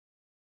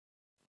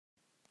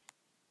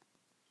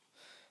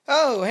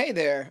Oh, hey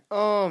there.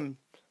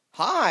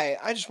 Hi.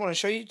 I just want to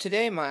show you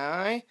today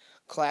my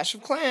Clash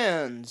of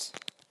Clans.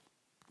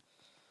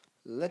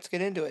 Let's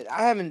get into it.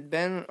 I haven't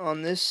been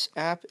on this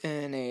app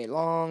in a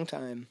long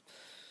time.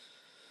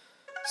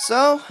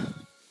 So,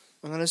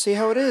 I'm going to see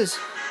how it is.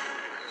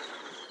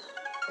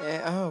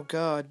 Oh,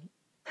 God.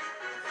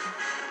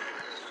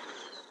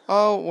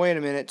 Oh, wait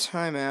a minute.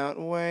 Timeout.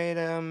 Wait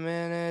a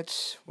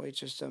minute. Wait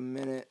just a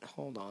minute.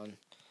 Hold on.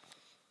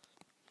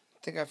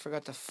 I think I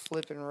forgot to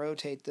flip and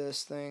rotate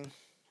this thing.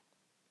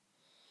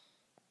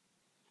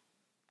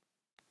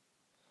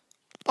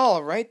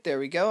 Alright, there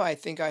we go. I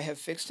think I have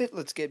fixed it.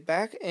 Let's get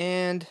back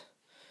and...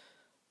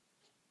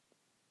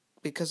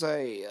 Because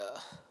I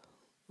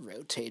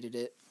rotated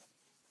it.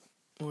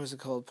 What is it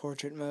called?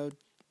 Portrait mode.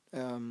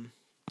 Um.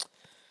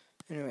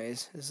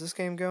 Anyways, is this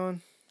game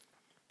going?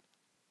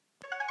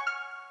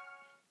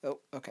 Oh,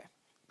 okay.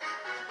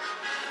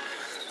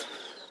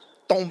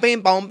 Dong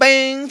bang bong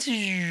bang.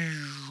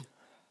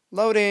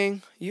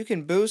 Loading. You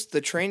can boost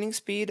the training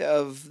speed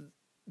of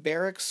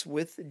barracks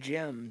with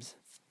gems.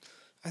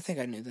 I think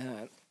I knew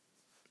that.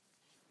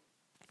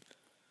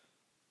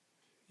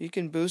 You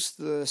can boost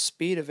the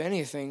speed of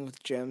anything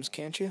with gems,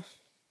 can't you?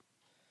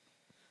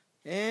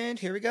 And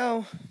here we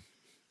go.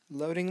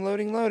 Loading,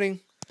 loading, loading.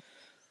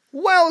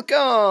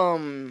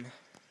 Welcome!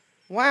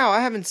 Wow,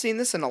 I haven't seen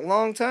this in a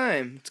long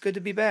time. It's good to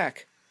be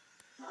back.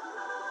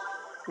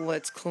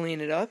 Let's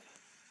clean it up.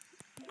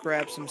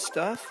 Grab some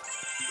stuff.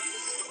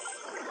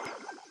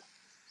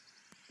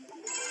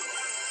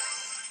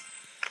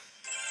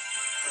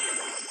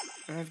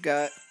 I've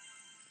got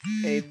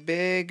a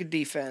big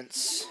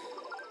defense.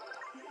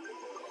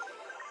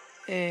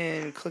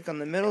 And click on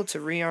the middle to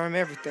rearm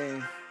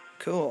everything.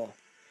 Cool.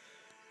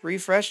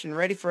 Refreshed and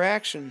ready for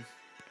action.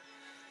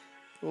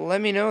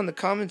 Let me know in the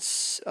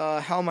comments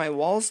how my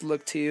walls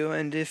look to you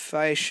and if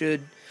I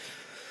should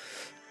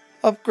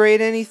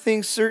upgrade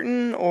anything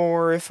certain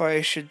or if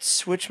I should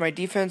switch my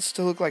defense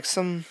to look like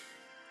some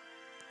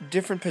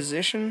different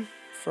position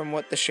from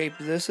what the shape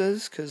of this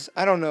is, because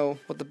I don't know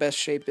what the best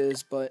shape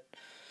is, but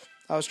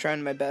I was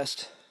trying my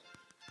best.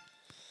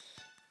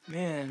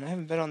 Man, I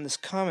haven't been on this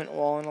comment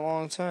wall in a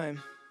long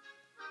time.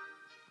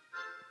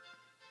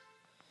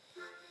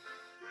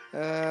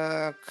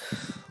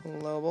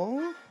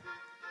 Global.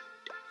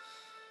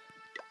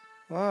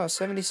 Wow,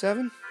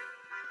 77?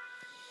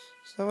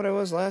 Is that what I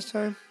was last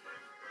time?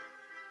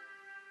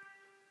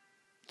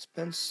 It's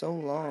been so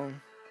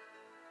long.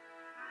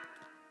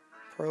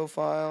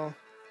 Profile.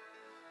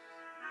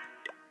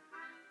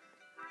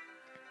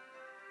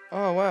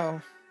 Oh,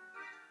 wow.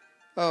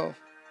 Oh.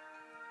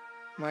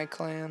 My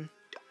clan.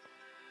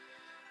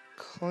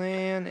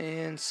 Clan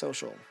and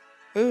social.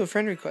 Ooh,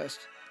 friend request.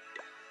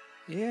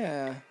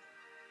 Yeah.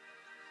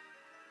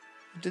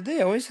 Did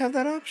they always have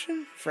that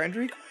option? Friend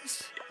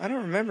requests? I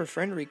don't remember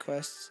friend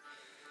requests.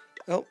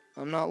 Oh,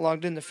 I'm not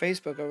logged into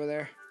Facebook over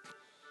there.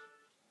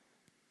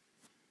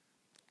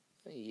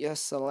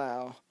 Yes,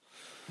 allow.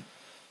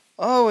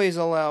 Always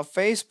allow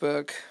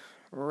Facebook.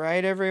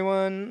 Right,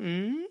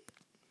 everyone?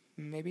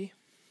 Maybe.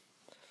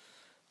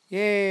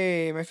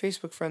 Yay, my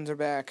Facebook friends are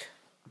back.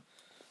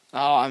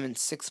 Oh, I'm in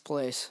 6th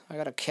place. I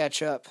gotta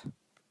catch up.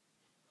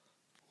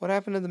 What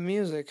happened to the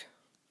music?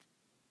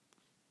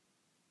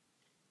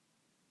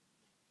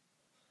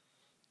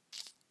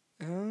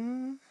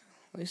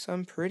 At least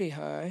I'm pretty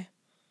high.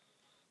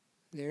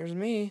 There's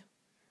me.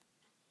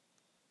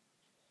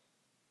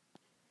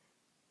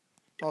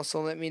 Also,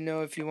 let me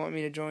know if you want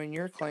me to join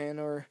your clan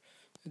or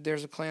if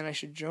there's a clan I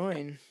should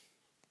join.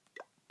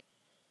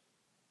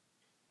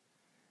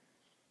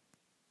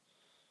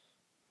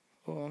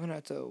 Oh, I'm gonna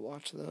have to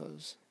watch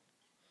those.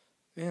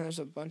 Man, there's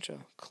a bunch of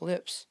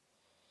clips.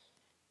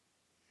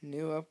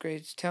 New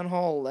upgrades. Town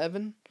Hall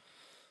 11?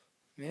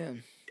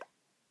 Man.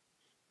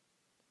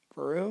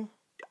 Brew?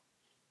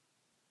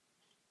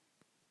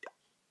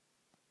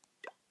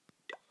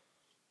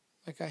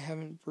 Like I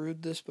haven't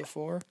brewed this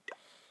before.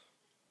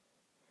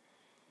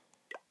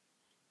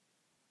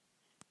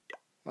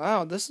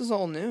 Wow, this is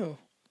all new.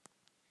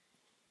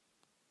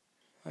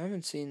 I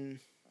haven't seen...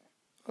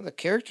 Oh, the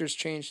characters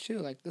changed too,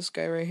 like this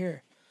guy right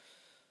here.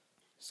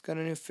 He's got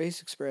a new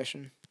face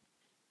expression.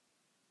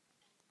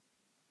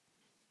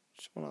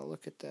 Just want to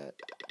look at that.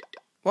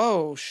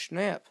 Whoa,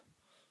 snap.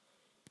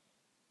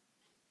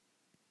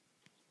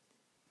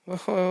 Whoa,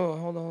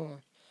 hold on.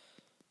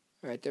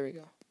 Alright, there we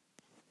go.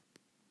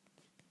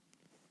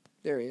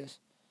 There he is.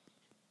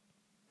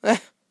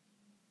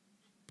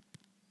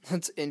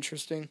 That's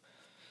interesting.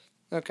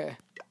 Okay.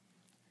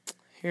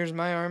 Here's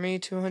my army,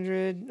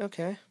 200.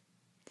 Okay.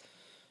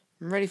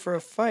 I'm ready for a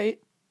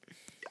fight.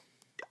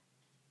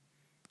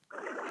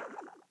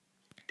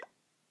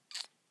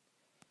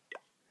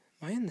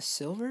 Am I in the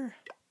silver?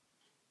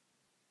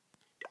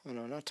 Oh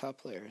no, not top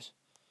players.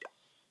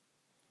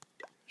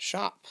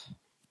 Shop.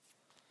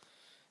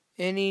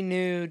 Any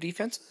new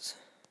defenses?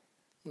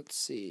 Let's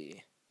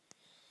see.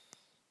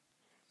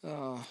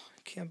 Oh,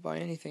 can't buy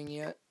anything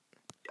yet.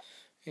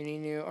 Any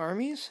new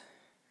armies?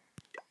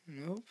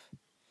 Nope.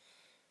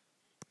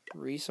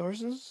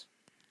 Resources?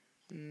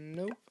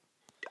 Nope.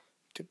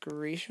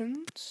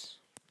 Decorations.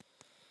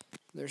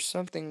 There's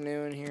something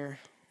new in here.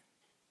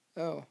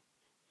 Oh.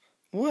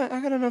 What?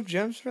 I got enough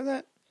gems for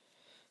that?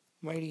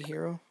 Mighty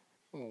Hero?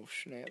 Oh,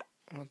 snap.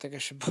 I don't think I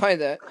should buy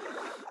that.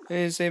 I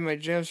need to save my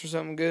gems for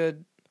something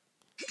good.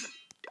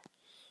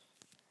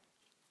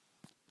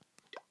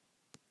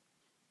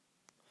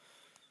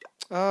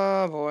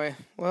 Oh, boy.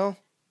 Well,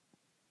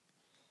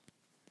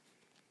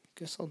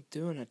 guess I'll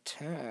do an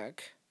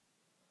attack.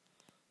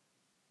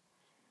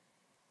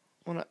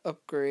 I want to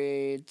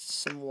upgrade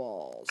some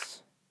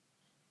walls.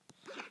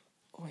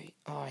 Wait.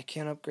 Oh, I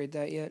can't upgrade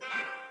that yet.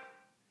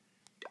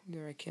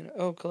 There, I can't.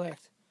 Oh,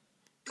 collect.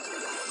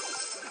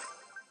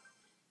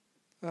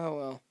 Oh,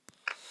 well.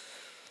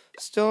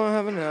 Still don't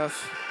have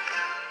enough.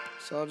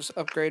 So I'll just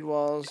upgrade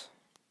walls.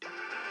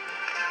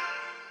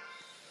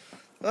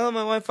 Oh, my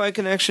Wi-Fi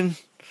connection.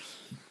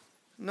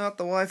 Not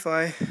the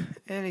Wi-Fi.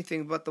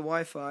 Anything but the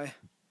Wi-Fi.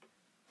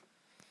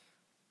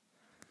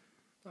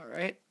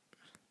 Alright.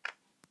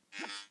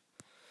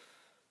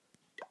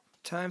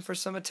 Time for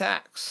some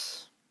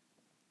attacks.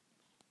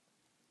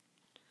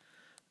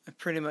 I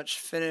pretty much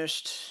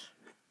finished.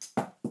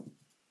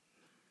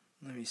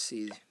 Let me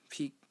see.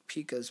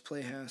 Pika's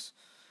Playhouse.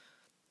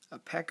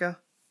 P.E.K.K.A.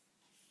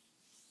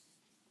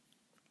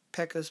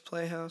 P.E.K.K.A's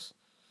Playhouse.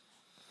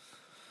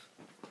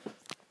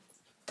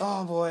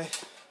 Oh boy.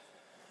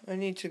 I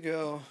need to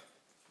go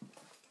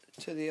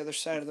to the other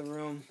side of the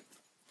room.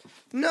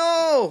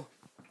 No!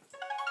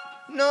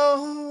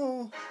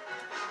 No!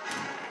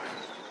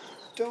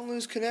 Don't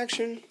lose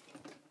connection.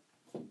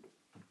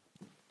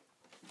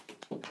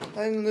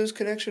 I didn't lose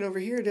connection over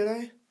here, did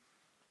I?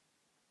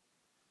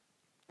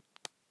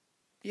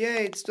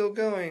 Yay, it's still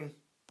going.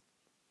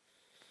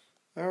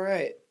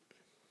 Alright.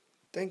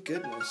 Thank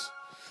goodness.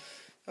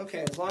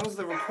 Okay, as long as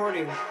the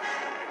recording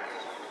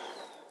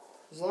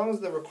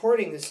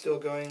is still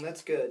going,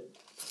 that's good.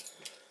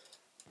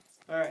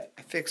 Alright,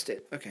 I fixed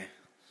it. Okay,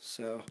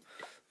 so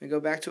let me go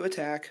back to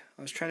attack.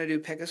 I was trying to do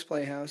P.E.K.K.A's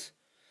Playhouse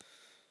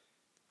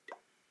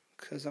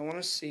because I want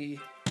to see.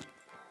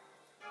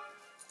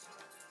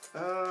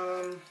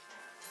 Oh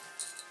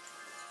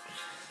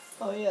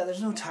yeah,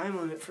 there's no time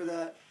limit for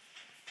that.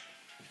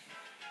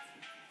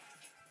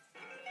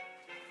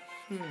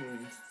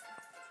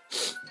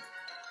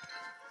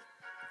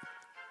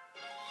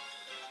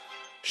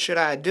 Should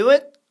I do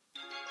it?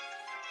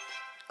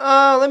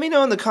 Let me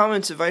know in the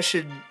comments if I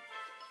should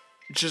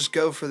just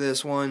go for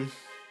this one.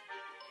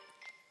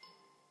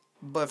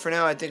 But for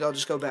now, I think I'll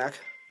just go back.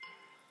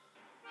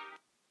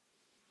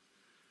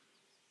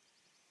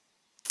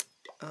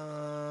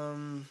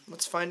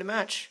 Let's find a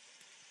match.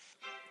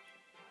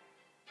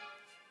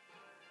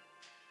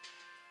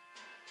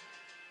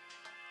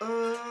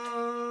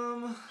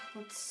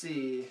 Let's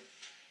see.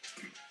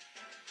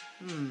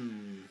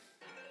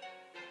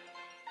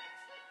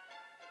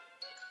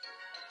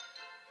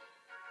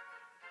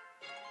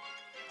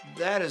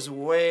 That is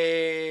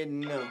way...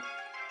 no.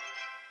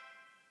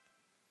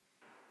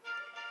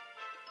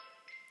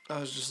 I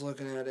was just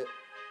looking at it.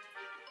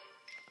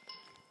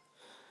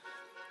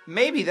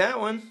 Maybe that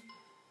one.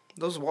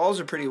 Those walls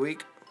are pretty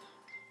weak.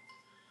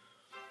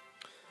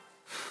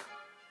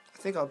 I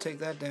think I'll take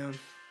that down.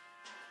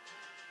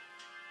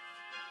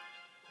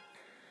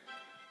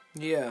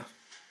 Yeah.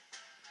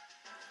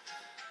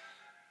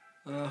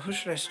 Who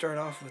should I start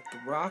off with? The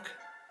Rock?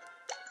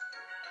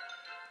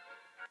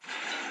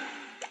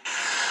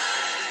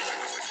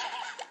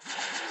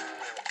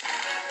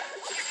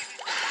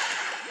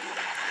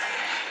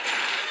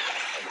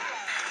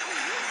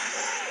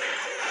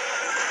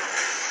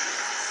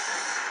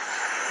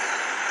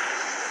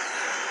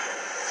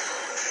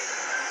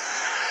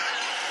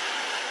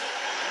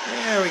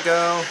 There we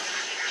go.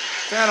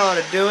 That ought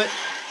to do it.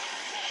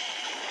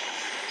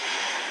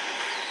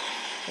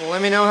 Well,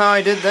 let me know how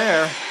I did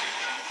there.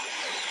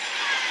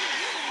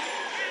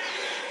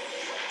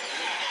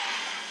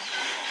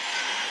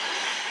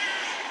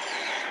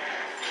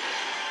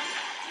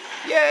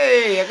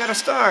 Yay! I got a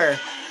star.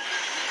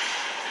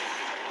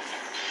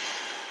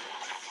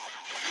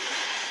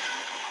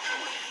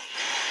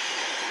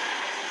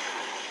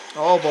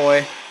 Oh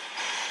boy.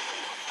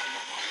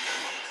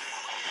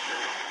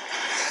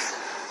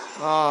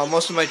 Oh,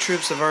 most of my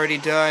troops have already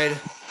died.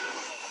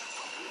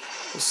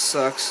 This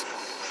sucks.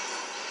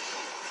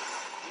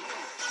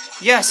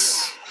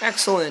 Yes!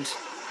 Excellent.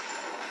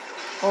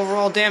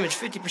 Overall damage,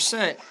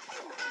 50%.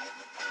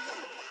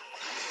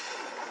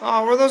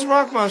 Oh, where those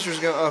rock monsters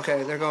go?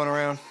 Okay, they're going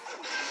around.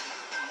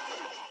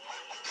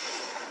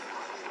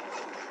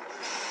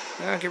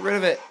 Ah, get rid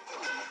of it.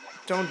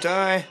 Don't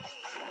die.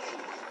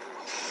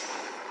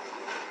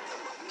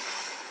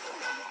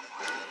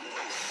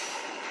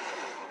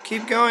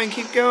 Keep going,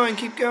 keep going,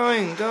 keep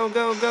going. Go,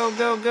 go, go,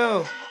 go,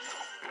 go.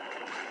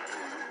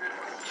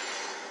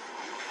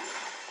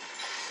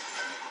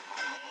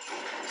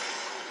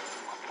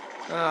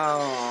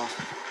 Oh.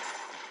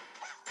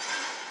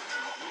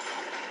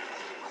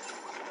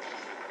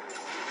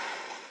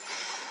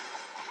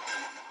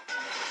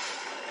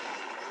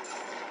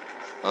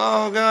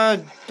 Oh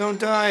god, don't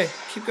die.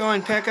 Keep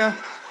going, P.E.K.K.A.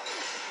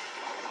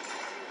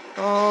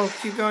 Oh,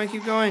 keep going,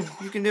 keep going.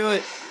 You can do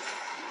it.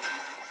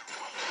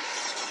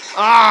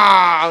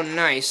 Ah, oh,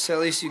 nice. At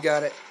least you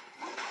got it.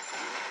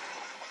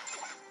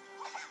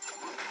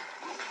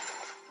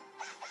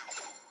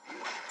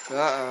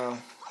 Uh-oh.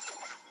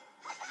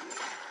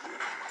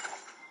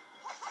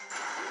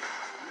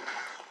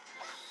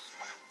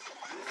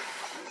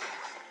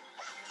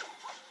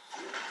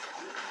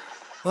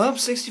 Well,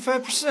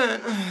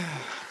 65%.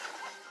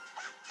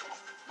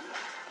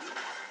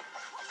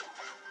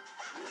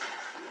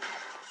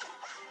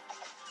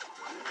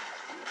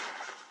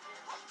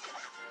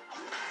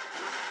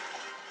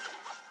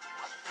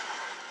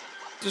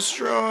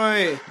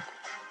 Destroy.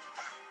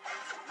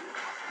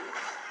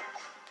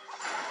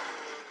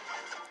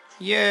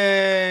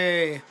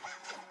 Yay.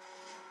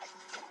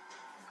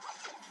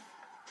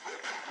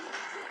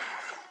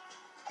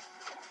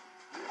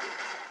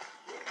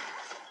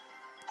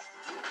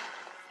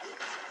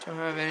 Don't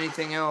have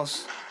anything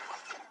else.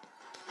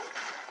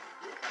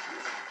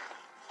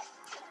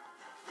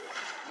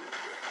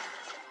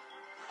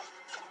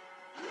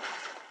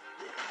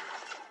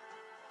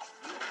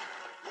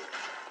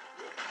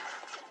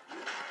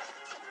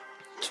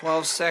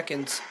 "12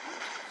 seconds.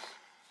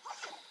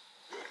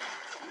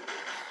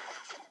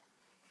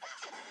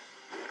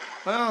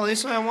 Well, at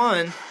least I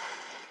won.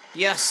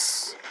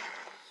 Yes.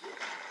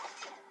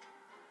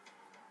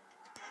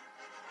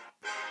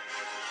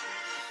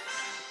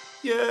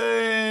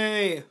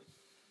 Yay.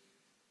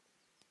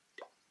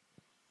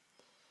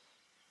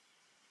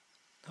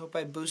 Hope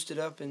I boosted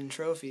up in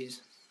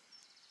trophies.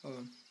 Well,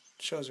 it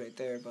shows right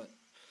there, but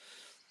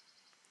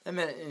I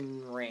meant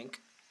in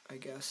rank, I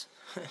guess.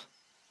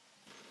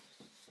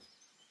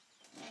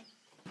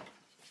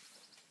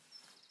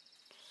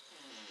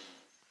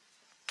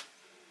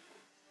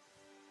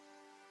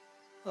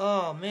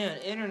 Oh man,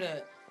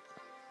 internet.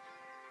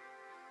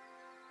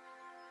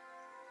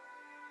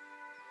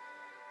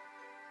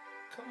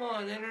 Come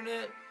on,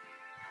 internet.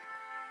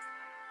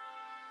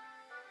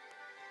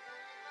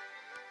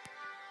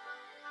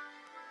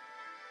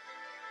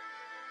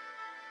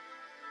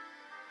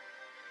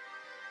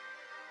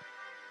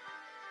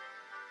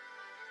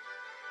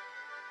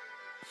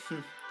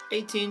 Hmm.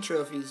 18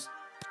 trophies.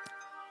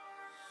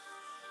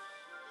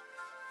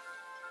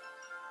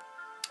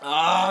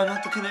 Ah,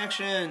 not the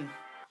connection.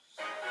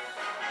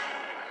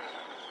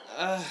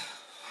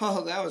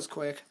 Oh, that was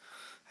quick.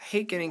 I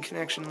hate getting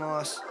connection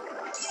loss.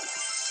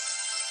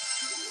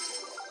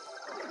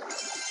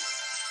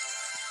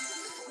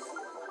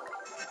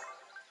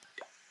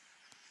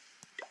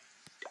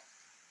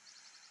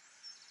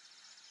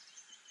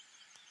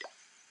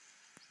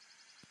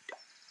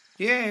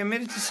 Yay, I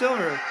made it to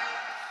silver.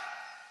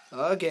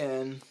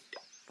 Again.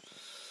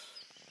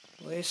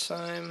 At least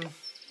I'm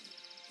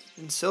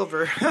in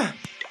silver.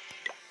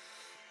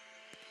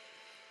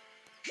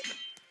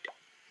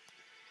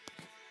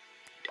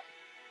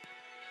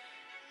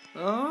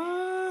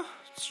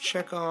 Let's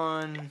check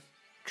on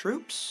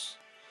troops.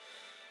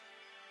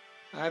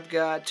 I've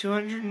got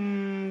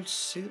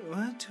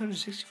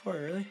 264,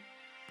 really?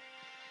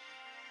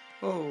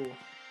 Whoa.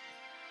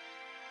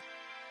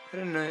 I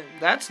didn't know.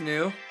 That's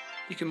new.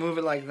 You can move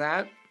it like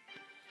that.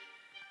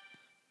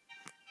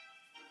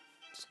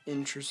 It's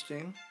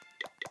interesting.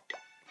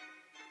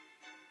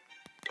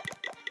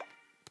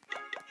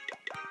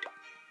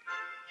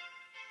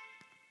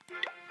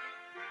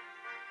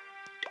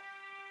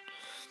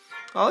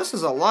 Oh, this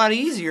is a lot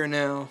easier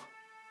now.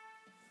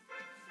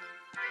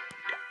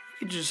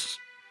 You just...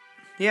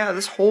 Yeah,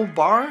 this whole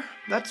bar,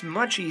 that's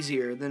much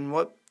easier than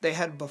what they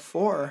had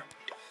before.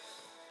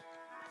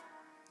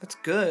 That's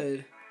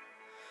good.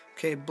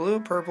 Okay,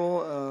 blue, purple,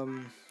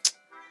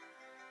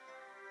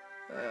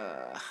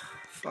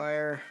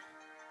 fire,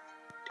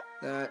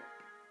 that.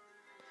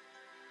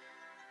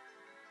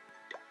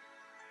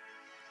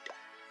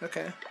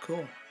 Okay,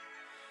 cool.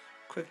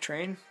 Quick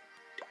train.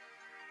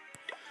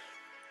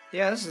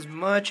 Yeah, this is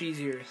much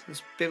easier.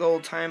 This big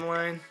old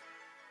timeline.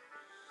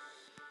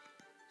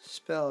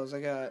 Spells,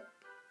 I got...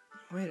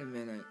 Wait a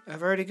minute.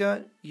 I've already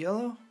got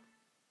yellow?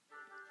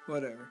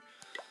 Whatever.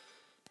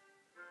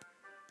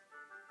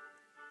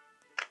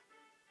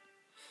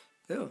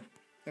 Ooh,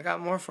 I got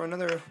more for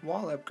another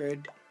wall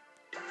upgrade.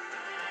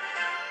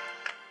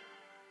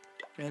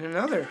 And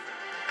another.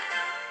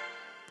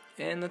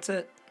 And that's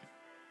it.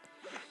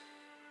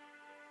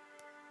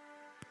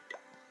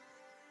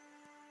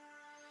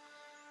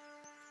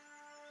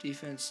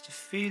 Defense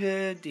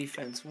defeated.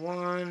 Defense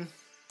won. Let's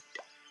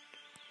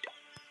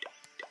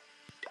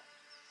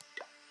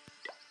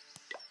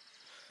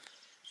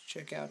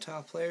check out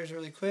top players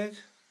really quick,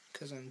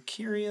 because I'm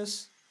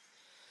curious.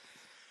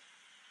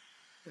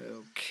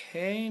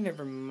 Okay,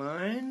 never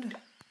mind.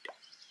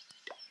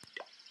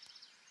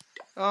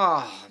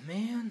 Oh,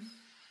 man.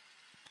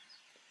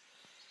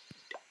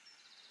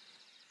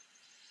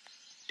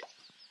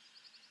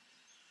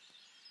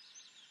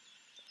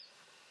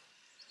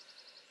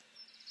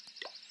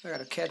 I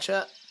gotta catch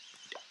up.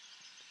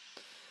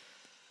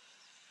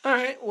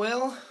 Alright,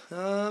 well,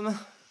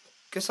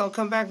 guess I'll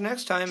come back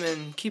next time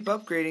and keep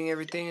upgrading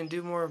everything and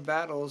do more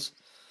battles.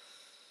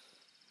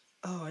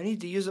 Oh, I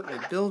need to use up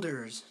my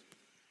builders.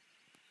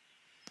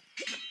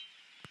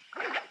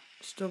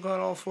 Still got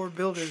all 4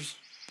 builders.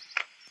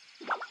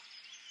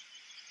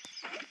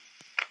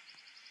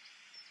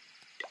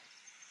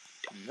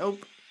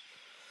 Nope.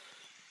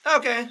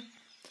 Okay.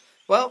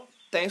 Well,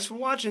 thanks for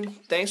watching.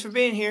 Thanks for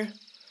being here.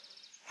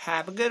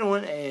 Have a good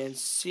one, and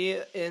see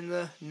you in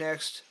the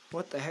next...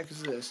 What the heck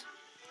is this?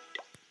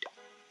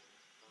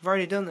 I've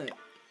already done that.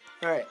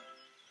 Alright.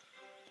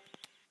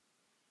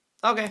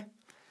 Okay.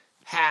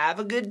 Have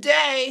a good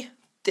day.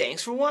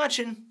 Thanks for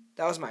watching.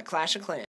 That was my Clash of Clans.